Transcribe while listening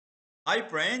Hi,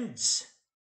 friends!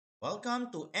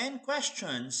 Welcome to N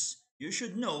Questions You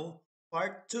Should Know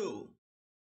Part 2.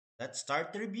 Let's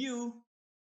start the review.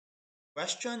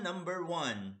 Question number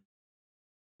 1.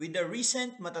 With the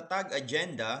recent Matatag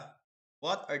agenda,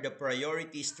 what are the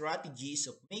priority strategies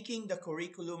of making the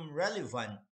curriculum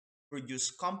relevant,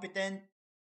 produce competent,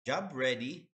 job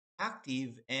ready,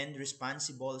 active, and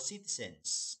responsible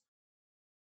citizens?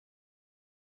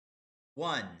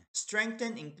 1.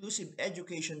 Strengthen inclusive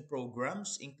education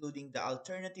programs, including the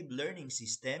alternative learning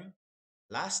system,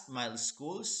 last mile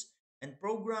schools, and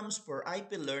programs for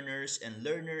IP learners and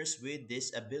learners with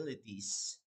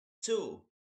disabilities. 2.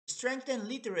 Strengthen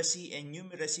literacy and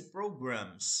numeracy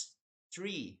programs.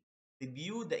 3.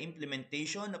 Review the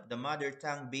implementation of the mother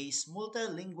tongue based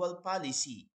multilingual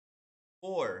policy.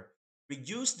 4.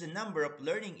 Reduce the number of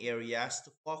learning areas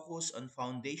to focus on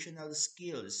foundational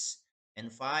skills.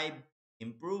 And 5.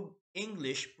 Improve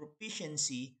English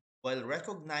proficiency while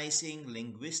recognizing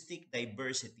linguistic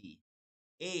diversity.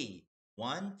 A.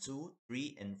 1, 2,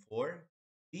 3, and 4.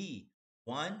 B.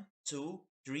 1, 2,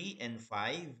 3, and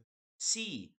 5.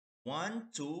 C. 1,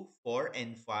 2, 4,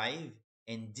 and 5.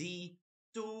 And D.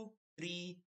 2,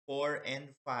 3, 4, and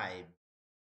 5.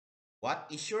 What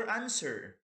is your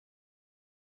answer?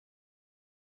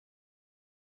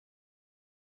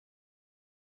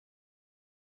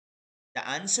 The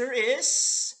answer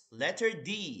is letter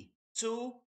D.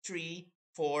 2, 3,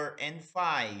 4, and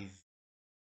 5.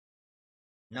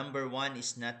 Number 1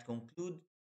 is not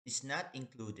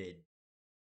included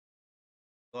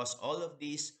because all of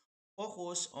these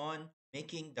focus on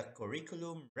making the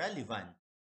curriculum relevant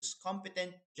to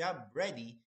competent, job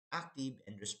ready, active,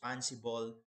 and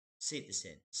responsible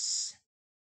citizens.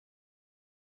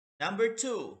 Number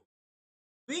 2,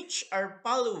 which are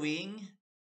following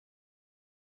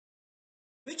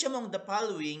which among the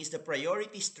following is the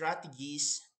priority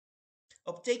strategies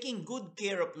of taking good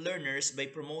care of learners by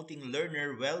promoting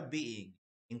learner well-being,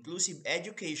 inclusive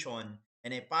education,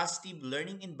 and a positive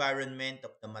learning environment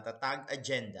of the Matatag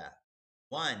agenda?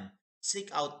 1. Seek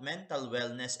out mental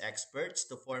wellness experts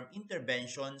to form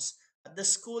interventions at the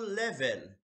school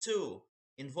level. 2.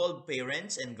 Involve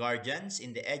parents and guardians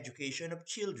in the education of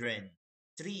children.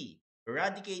 3.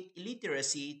 Eradicate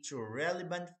illiteracy through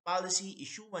relevant policy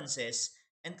issuances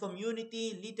and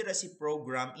community literacy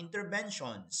program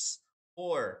interventions.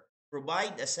 4.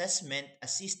 Provide assessment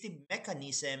assistive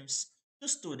mechanisms to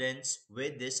students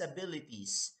with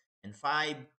disabilities. And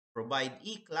 5. Provide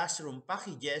e-classroom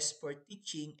packages for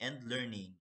teaching and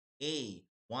learning. A.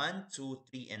 1, 2,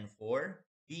 3, and 4.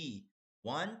 B.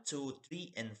 1, 2,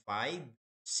 3, and 5.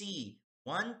 C.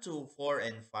 1, 2, 4,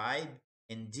 and 5.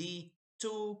 And D.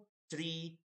 2,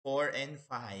 3, 4, and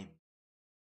 5.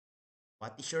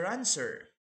 What is your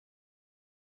answer?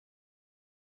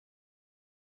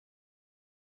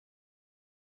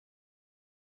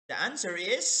 The answer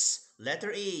is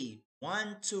letter A.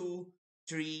 1, 2,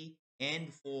 3, and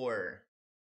 4.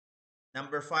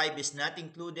 Number 5 is not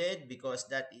included because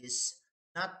that is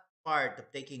not part of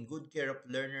taking good care of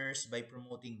learners by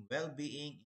promoting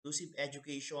well-being, inclusive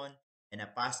education, and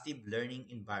a positive learning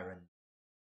environment.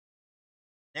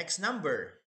 Next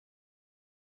number.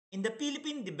 In the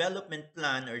Philippine Development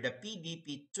Plan or the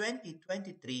PDP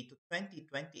 2023 to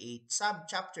 2028,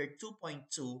 Subchapter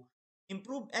 2.2,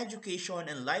 Improve Education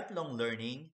and Lifelong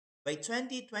Learning, by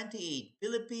 2028,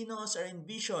 Filipinos are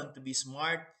envisioned to be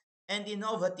smart and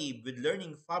innovative with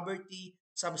learning poverty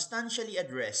substantially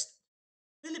addressed.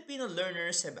 Filipino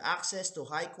learners have access to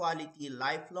high-quality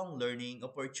lifelong learning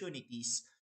opportunities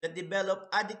that develop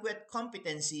adequate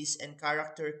competencies and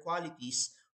character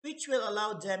qualities which will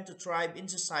allow them to thrive in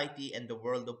society and the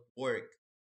world of work.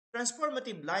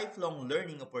 Transformative lifelong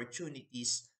learning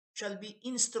opportunities shall be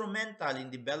instrumental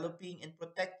in developing and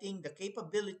protecting the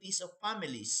capabilities of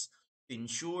families to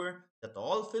ensure that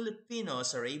all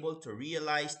Filipinos are able to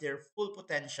realize their full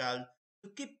potential to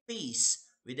keep pace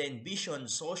with the envisioned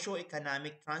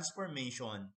socio-economic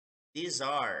transformation. These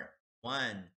are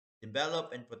 1.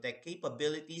 Develop and protect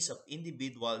capabilities of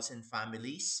individuals and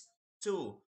families.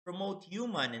 2. Promote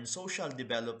human and social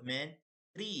development.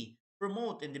 3.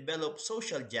 Promote and develop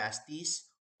social justice.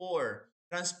 4.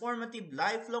 Transformative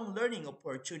lifelong learning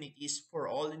opportunities for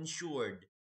all insured.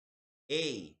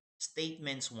 A.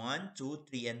 Statements 1, 2,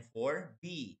 3, and 4.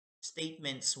 B.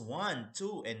 Statements 1,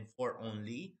 2, and 4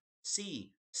 only.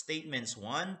 C. Statements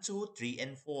 1, 2, 3,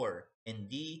 and 4. And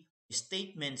D.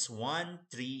 Statements 1,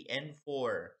 3, and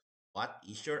 4. What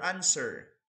is your answer?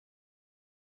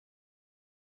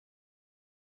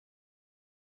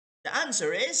 The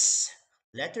answer is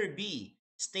letter B.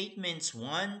 Statements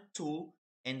 1, 2,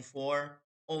 and 4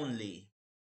 only.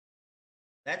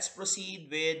 Let's proceed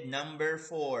with number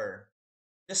 4.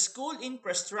 The school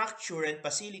infrastructure and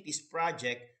facilities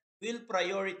project will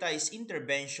prioritize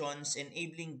interventions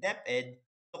enabling DepEd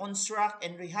to construct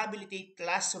and rehabilitate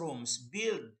classrooms,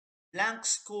 build blank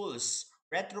schools,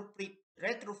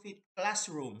 retrofit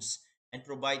classrooms, and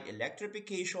provide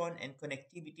electrification and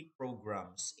connectivity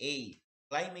programs. A.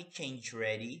 Climate change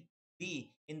ready.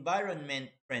 B. Environment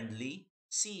friendly.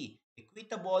 C.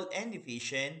 Equitable and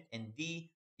efficient. And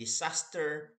D.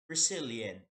 Disaster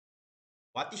resilient.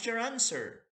 What is your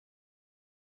answer?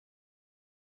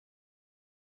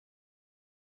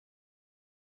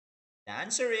 The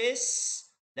answer is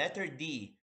letter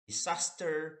D,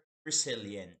 disaster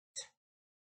resilient.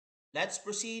 Let's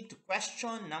proceed to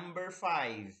question number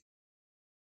 5.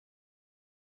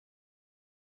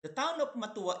 The town of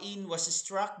Matuain was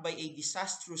struck by a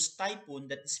disastrous typhoon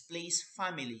that displaced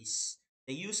families.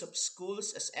 The use of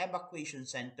schools as evacuation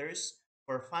centers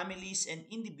for families and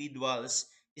individuals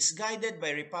is guided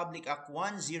by Republic Act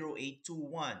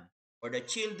 10821 or the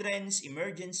Children's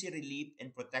Emergency Relief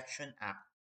and Protection Act.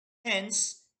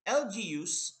 Hence,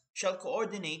 LGUs shall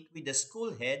coordinate with the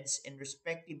school heads and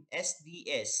respective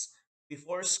SDS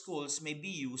before schools may be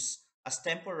used as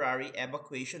temporary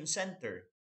evacuation center.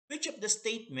 Which of the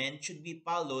statement should be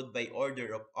followed by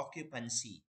order of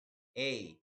occupancy?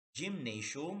 A.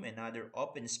 Gymnasium and other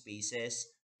open spaces,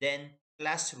 then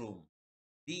classroom.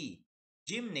 B.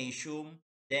 Gymnasium,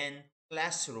 then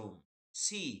classroom.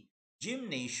 C.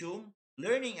 Gymnasium,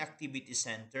 learning activity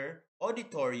center,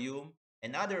 auditorium,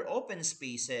 and other open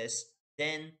spaces,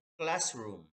 then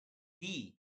classroom.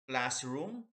 D.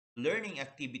 Classroom, learning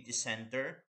activity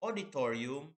center,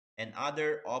 auditorium, and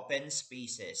other open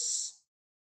spaces.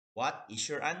 What is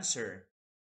your answer?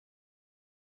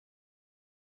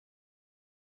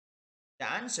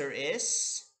 The answer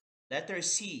is letter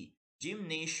C,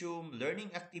 gymnasium,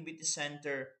 learning activity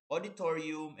center,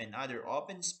 auditorium, and other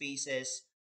open spaces,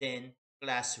 then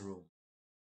classroom.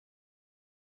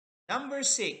 Number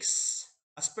 6.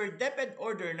 As per DepEd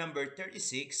Order number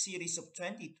 36, series of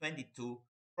 2022,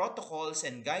 protocols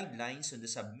and guidelines on the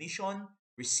submission,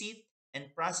 receipt,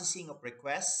 and processing of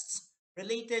requests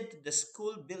related to the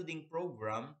school building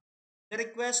program, the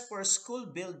request for school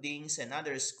buildings and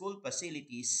other school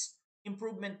facilities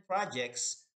improvement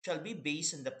projects shall be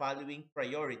based on the following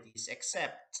priorities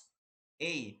except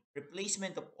A.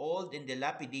 Replacement of old and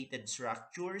dilapidated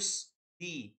structures.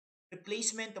 B.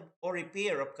 Replacement of, or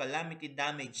repair of calamity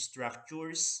damaged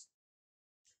structures.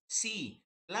 C.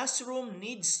 Classroom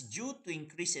needs due to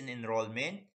increase in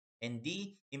enrollment. And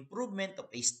D. Improvement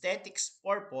of aesthetics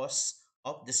purpose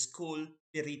of the school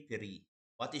periphery.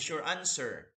 What is your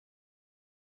answer?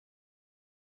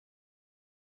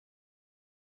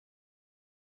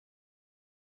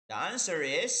 The answer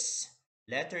is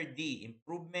letter D,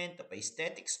 improvement of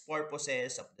aesthetics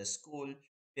purposes of the school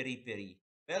periphery.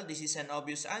 Well, this is an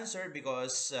obvious answer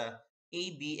because A,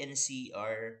 B, and C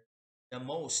are the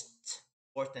most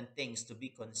important things to be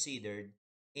considered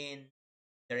in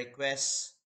the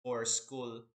request for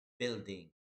school building.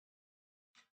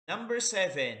 Number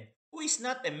 7. Who is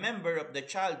not a member of the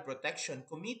Child Protection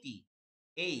Committee?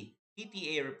 A.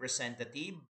 PTA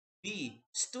representative. B.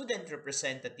 Student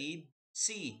representative.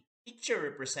 C. Teacher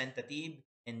representative.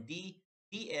 And D.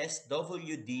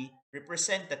 DSWD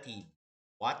representative.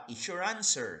 What is your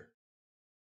answer?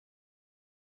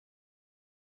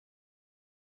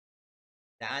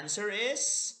 The answer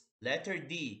is letter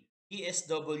D.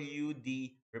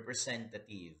 DSWD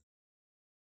representative.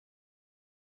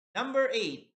 Number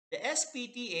 8. The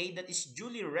SPTA that is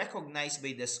duly recognized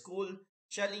by the school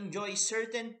shall enjoy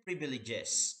certain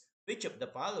privileges. Which of the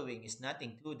following is not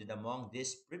included among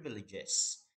these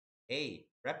privileges? A.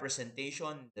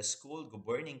 Representation in the school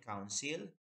governing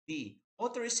council. B.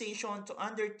 Authorization to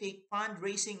undertake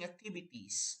fundraising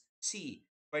activities. C.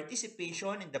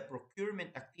 Participation in the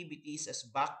procurement activities as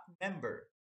back member.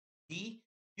 D.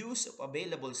 Use of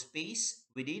available space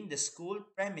within the school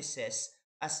premises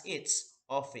as its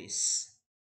office.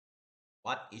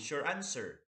 What is your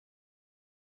answer?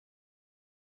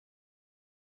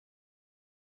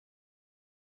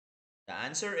 The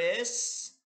answer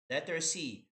is letter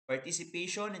C.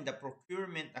 Participation in the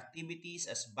procurement activities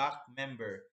as back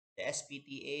member. The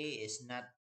SPTA is not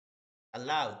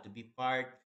allowed to be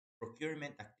part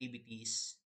procurement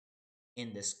activities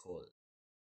in the school.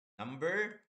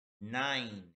 Number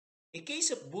 9. A case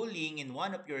of bullying in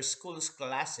one of your school's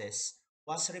classes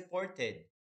was reported.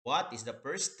 What is the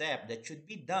first step that should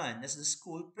be done as the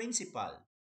school principal?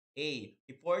 A.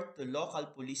 Report to local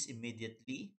police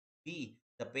immediately. B.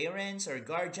 The parents or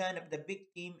guardian of the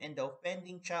victim and the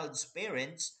offending child's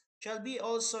parents shall be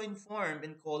also informed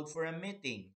and called for a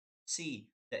meeting. C.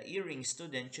 The erring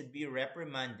student should be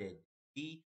reprimanded.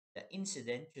 D. The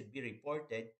incident should be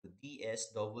reported to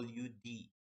DSWD.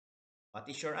 What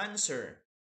is your answer?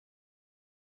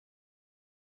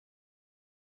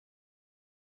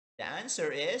 The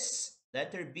answer is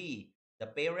letter B. The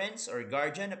parents or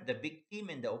guardian of the victim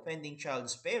and the offending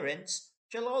child's parents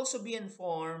shall also be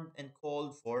informed and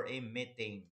called for a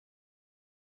meeting.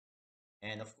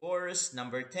 And of course,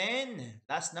 number 10,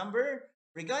 last number,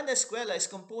 Brigada Escuela is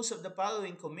composed of the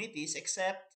following committees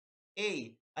except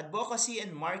A. Advocacy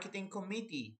and Marketing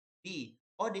Committee, B.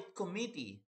 Audit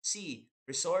Committee, C.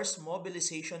 Resource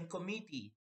Mobilization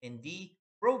Committee, and D.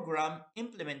 Program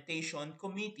Implementation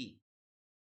Committee.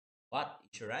 What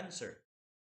is your answer?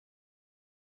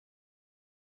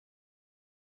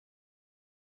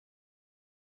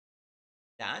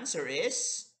 The answer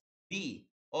is B.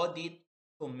 Audit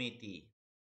Committee.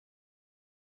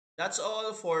 That's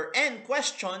all for N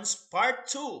Questions Part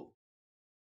 2.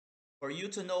 For you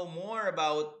to know more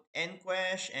about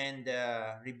NQuesh and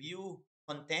review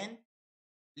content,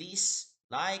 please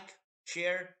like,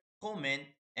 share, comment,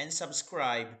 and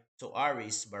subscribe to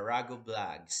Aris Barrago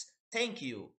Blogs. Thank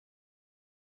you.